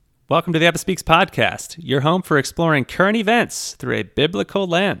Welcome to the AbbottSpeaks podcast, your home for exploring current events through a biblical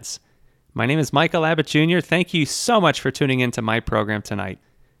lens. My name is Michael Abbott Jr. Thank you so much for tuning into my program tonight.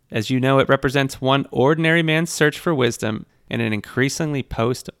 As you know, it represents one ordinary man's search for wisdom in an increasingly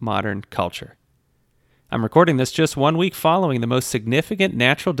postmodern culture. I'm recording this just 1 week following the most significant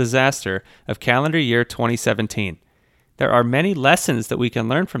natural disaster of calendar year 2017. There are many lessons that we can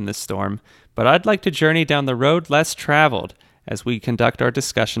learn from this storm, but I'd like to journey down the road less traveled as we conduct our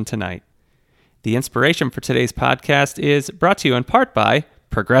discussion tonight. The inspiration for today's podcast is brought to you in part by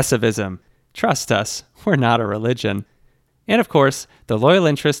progressivism. Trust us, we're not a religion. And of course, the loyal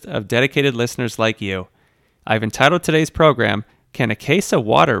interest of dedicated listeners like you. I've entitled today's program, Can a Case of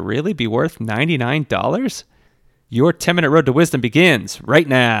Water Really Be Worth $99? Your 10-minute road to wisdom begins right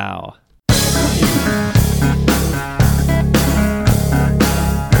now.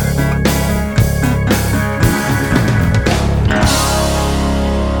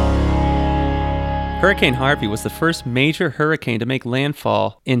 Hurricane Harvey was the first major hurricane to make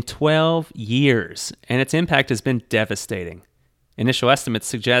landfall in 12 years, and its impact has been devastating. Initial estimates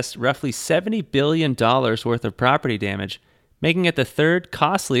suggest roughly $70 billion worth of property damage, making it the third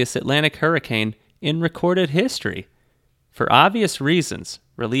costliest Atlantic hurricane in recorded history. For obvious reasons,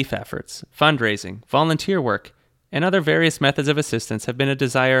 relief efforts, fundraising, volunteer work, and other various methods of assistance have been a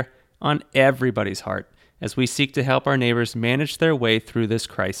desire on everybody's heart as we seek to help our neighbors manage their way through this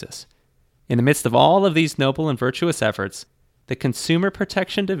crisis. In the midst of all of these noble and virtuous efforts, the Consumer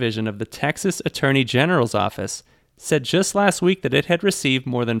Protection Division of the Texas Attorney General's Office said just last week that it had received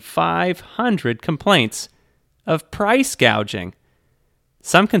more than 500 complaints of price gouging.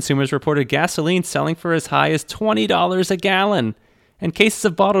 Some consumers reported gasoline selling for as high as $20 a gallon, and cases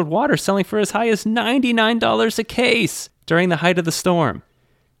of bottled water selling for as high as $99 a case during the height of the storm.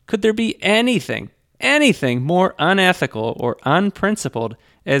 Could there be anything more unethical or unprincipled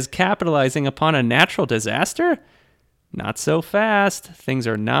as capitalizing upon a natural disaster? Not so fast. Things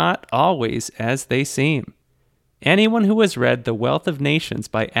are not always as they seem. Anyone who has read The Wealth of Nations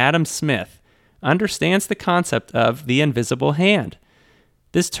by Adam Smith understands the concept of the invisible hand.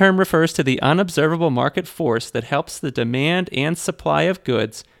 This term refers to the unobservable market force that helps the demand and supply of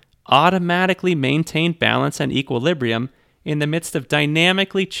goods automatically maintain balance and equilibrium in the midst of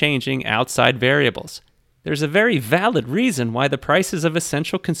dynamically changing outside variables. There's a very valid reason why the prices of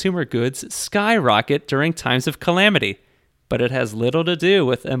essential consumer goods skyrocket during times of calamity, but it has little to do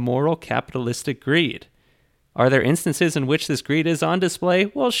with immoral capitalistic greed. Are there instances in which this greed is on display?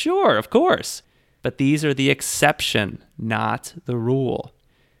 Well, sure, of course. But these are the exception, not the rule.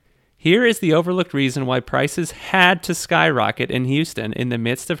 Here is the overlooked reason why prices had to skyrocket in Houston in the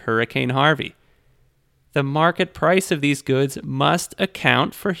midst of Hurricane Harvey. The market price of these goods must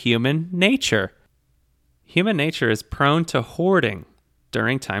account for human nature. Human nature is prone to hoarding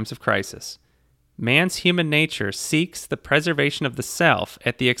during times of crisis. Man's human nature seeks the preservation of the self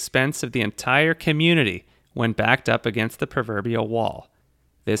at the expense of the entire community when backed up against the proverbial wall.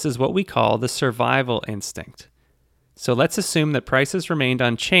 This is what we call the survival instinct. So let's assume that prices remained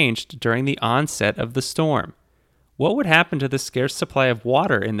unchanged during the onset of the storm. What would happen to the scarce supply of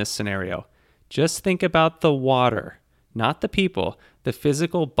water in this scenario? Just think about the water, not the people, the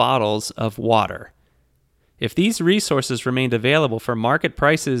physical bottles of water. If these resources remained available for market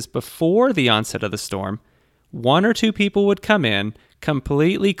prices before the onset of the storm, one or two people would come in,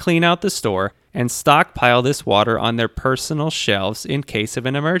 completely clean out the store, and stockpile this water on their personal shelves in case of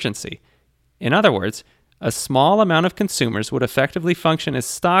an emergency. In other words, a small amount of consumers would effectively function as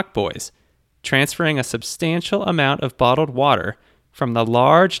stock boys, transferring a substantial amount of bottled water from the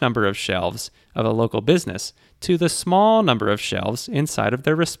large number of shelves of a local business to the small number of shelves inside of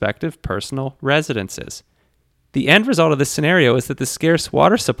their respective personal residences. The end result of this scenario is that the scarce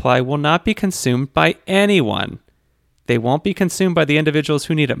water supply will not be consumed by anyone. They won't be consumed by the individuals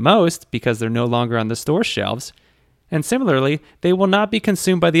who need it most because they're no longer on the store shelves. And similarly, they will not be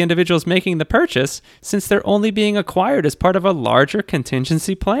consumed by the individuals making the purchase since they're only being acquired as part of a larger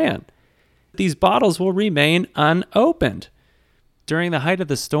contingency plan. These bottles will remain unopened. During the height of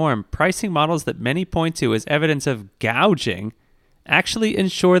the storm, pricing models that many point to as evidence of gouging actually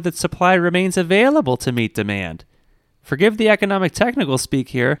ensure that supply remains available to meet demand. Forgive the economic technical speak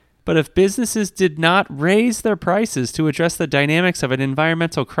here, but if businesses did not raise their prices to address the dynamics of an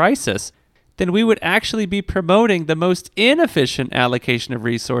environmental crisis, then we would actually be promoting the most inefficient allocation of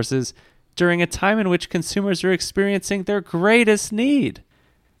resources during a time in which consumers are experiencing their greatest need.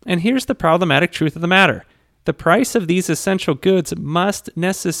 And here's the problematic truth of the matter. The price of these essential goods must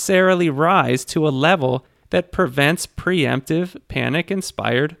necessarily rise to a level that prevents preemptive,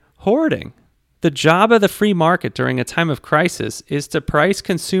 panic-inspired hoarding. The job of the free market during a time of crisis is to price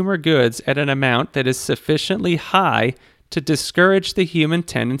consumer goods at an amount that is sufficiently high to discourage the human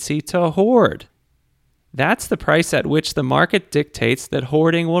tendency to hoard. That's the price at which the market dictates that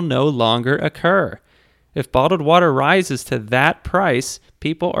hoarding will no longer occur. If bottled water rises to that price,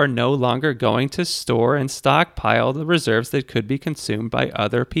 people are no longer going to store and stockpile the reserves that could be consumed by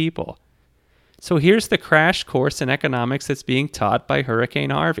other people. So here's the crash course in economics that's being taught by Hurricane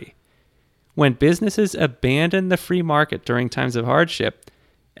Harvey. When businesses abandon the free market during times of hardship,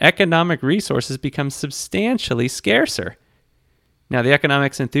 economic resources become substantially scarcer. Now, the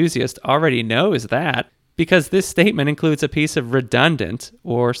economics enthusiast already knows that because this statement includes a piece of redundant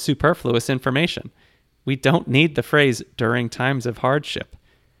or superfluous information. We don't need the phrase during times of hardship.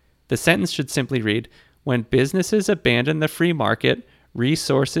 The sentence should simply read, when businesses abandon the free market,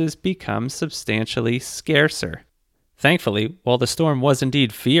 resources become substantially scarcer. Thankfully, while the storm was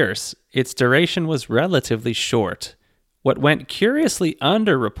indeed fierce, its duration was relatively short. What went curiously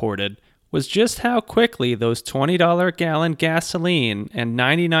underreported was just how quickly those $20 gallon gasoline and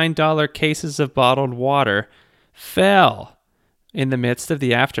 $99 cases of bottled water fell in the midst of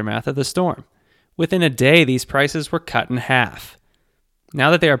the aftermath of the storm. Within a day, these prices were cut in half. Now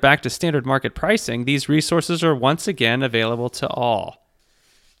that they are back to standard market pricing, these resources are once again available to all.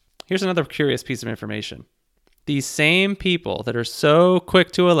 Here's another curious piece of information. These same people that are so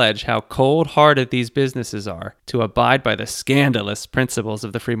quick to allege how cold-hearted these businesses are to abide by the scandalous principles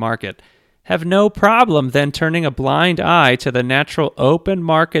of the free market have no problem then turning a blind eye to the natural open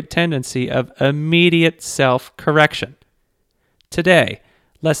market tendency of immediate self-correction. Today,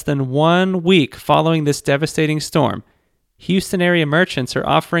 less than 1 week following this devastating storm, Houston area merchants are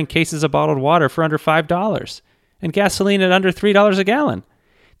offering cases of bottled water for under $5 and gasoline at under $3 a gallon.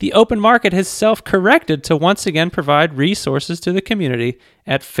 The open market has self-corrected to once again provide resources to the community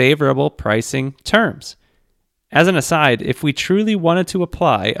at favorable pricing terms. As an aside, if we truly wanted to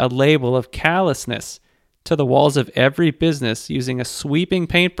apply a label of callousness to the walls of every business using a sweeping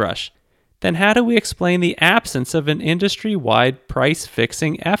paintbrush, then how do we explain the absence of an industry-wide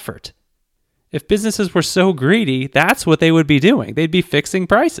price-fixing effort? If businesses were so greedy, that's what they would be doing. They'd be fixing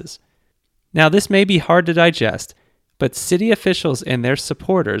prices. Now, this may be hard to digest, but city officials and their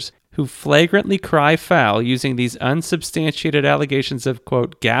supporters who flagrantly cry foul using these unsubstantiated allegations of,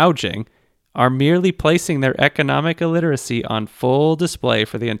 quote, gouging, are merely placing their economic illiteracy on full display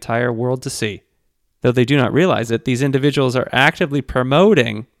for the entire world to see. Though they do not realize it, these individuals are actively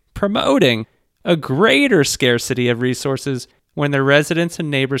promoting a greater scarcity of resources when their residents and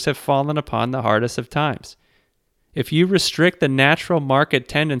neighbors have fallen upon the hardest of times. If you restrict the natural market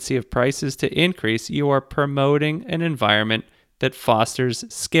tendency of prices to increase, you are promoting an environment that fosters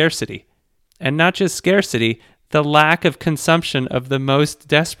scarcity. And not just scarcity, the lack of consumption of the most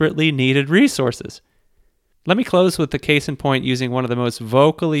desperately needed resources. Let me close with the case in point using one of the most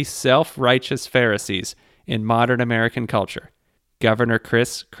vocally self-righteous Pharisees in modern American culture, Governor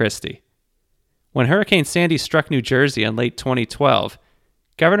Chris Christie. When Hurricane Sandy struck New Jersey in late 2012,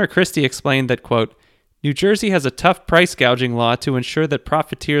 Governor Christie explained that, quote, New Jersey has a tough price gouging law to ensure that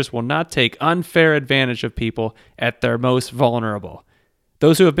profiteers will not take unfair advantage of people at their most vulnerable.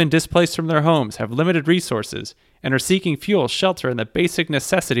 Those who have been displaced from their homes have limited resources and are seeking fuel, shelter, and the basic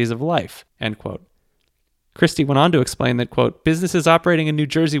necessities of life, end quote. Christie went on to explain that, quote, businesses operating in New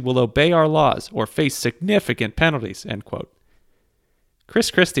Jersey will obey our laws or face significant penalties, end quote. Chris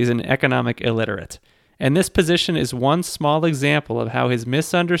Christie is an economic illiterate, and this position is one small example of how his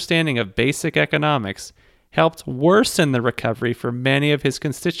misunderstanding of basic economics helped worsen the recovery for many of his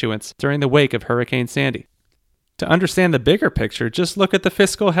constituents during the wake of Hurricane Sandy. To understand the bigger picture, just look at the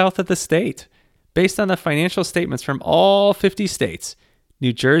fiscal health of the state. Based on the financial statements from all 50 states,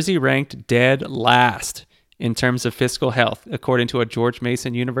 New Jersey ranked dead last in terms of fiscal health, according to a George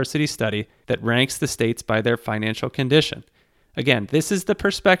Mason University study that ranks the states by their financial condition. Again, this is the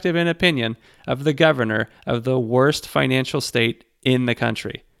perspective and opinion of the governor of the worst financial state in the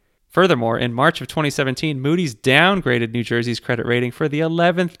country. Furthermore, in March of 2017, Moody's downgraded New Jersey's credit rating for the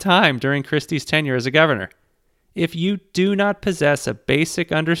 11th time during Christie's tenure as a governor. If you do not possess a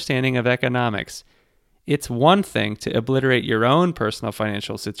basic understanding of economics, it's one thing to obliterate your own personal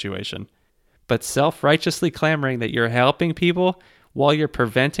financial situation, but self-righteously clamoring that you're helping people while you're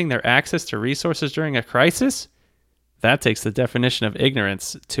preventing their access to resources during a crisis? That takes the definition of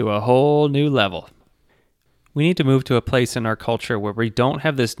ignorance to a whole new level. We need to move to a place in our culture where we don't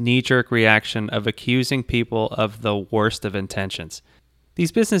have this knee-jerk reaction of accusing people of the worst of intentions.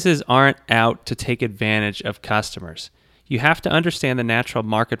 These businesses aren't out to take advantage of customers. You have to understand the natural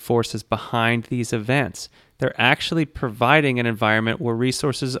market forces behind these events. They're actually providing an environment where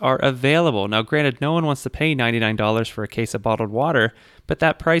resources are available. Now, granted, no one wants to pay $99 for a case of bottled water, but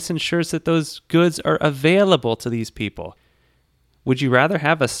that price ensures that those goods are available to these people. Would you rather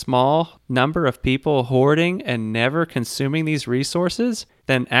have a small number of people hoarding and never consuming these resources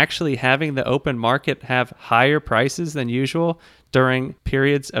than actually having the open market have higher prices than usual during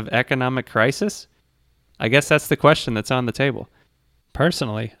periods of economic crisis? I guess that's the question that's on the table.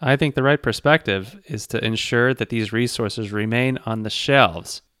 Personally, I think the right perspective is to ensure that these resources remain on the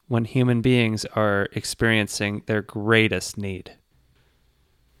shelves when human beings are experiencing their greatest need.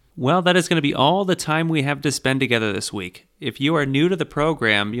 Well, that is going to be all the time we have to spend together this week. If you are new to the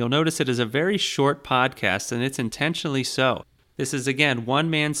program, you'll notice it is a very short podcast, and it's intentionally so. This is, again,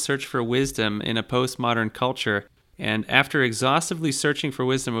 one man's search for wisdom in a postmodern culture, and after exhaustively searching for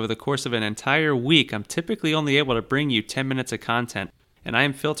wisdom over the course of an entire week, I'm typically only able to bring you 10 minutes of content, and I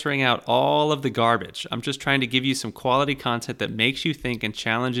am filtering out all of the garbage. I'm just trying to give you some quality content that makes you think and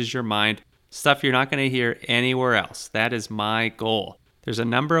challenges your mind, stuff you're not going to hear anywhere else. That is my goal. There's a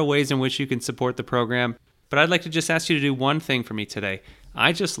number of ways in which you can support the program, but I'd like to just ask you to do one thing for me today.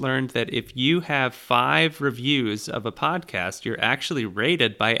 I just learned that if you have 5 reviews of a podcast, you're actually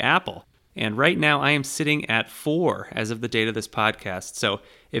rated by Apple. And right now I am sitting at 4 as of the date of this podcast. So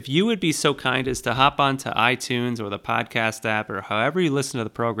if you would be so kind as to hop onto iTunes or the podcast app or however you listen to the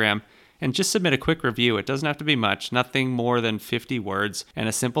program and just submit a quick review. It doesn't have to be much, nothing more than 50 words and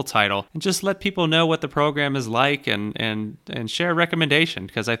a simple title. And just let people know what the program is like and share a recommendation,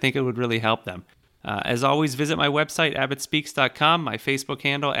 because I think it would really help them. As always, visit my website, AbbottSpeaks.com, my Facebook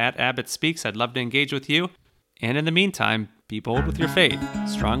handle, @AbbottSpeaks. I'd love to engage with you. And in the meantime, be bold with your faith,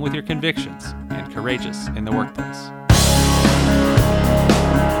 strong with your convictions, and courageous in the workplace.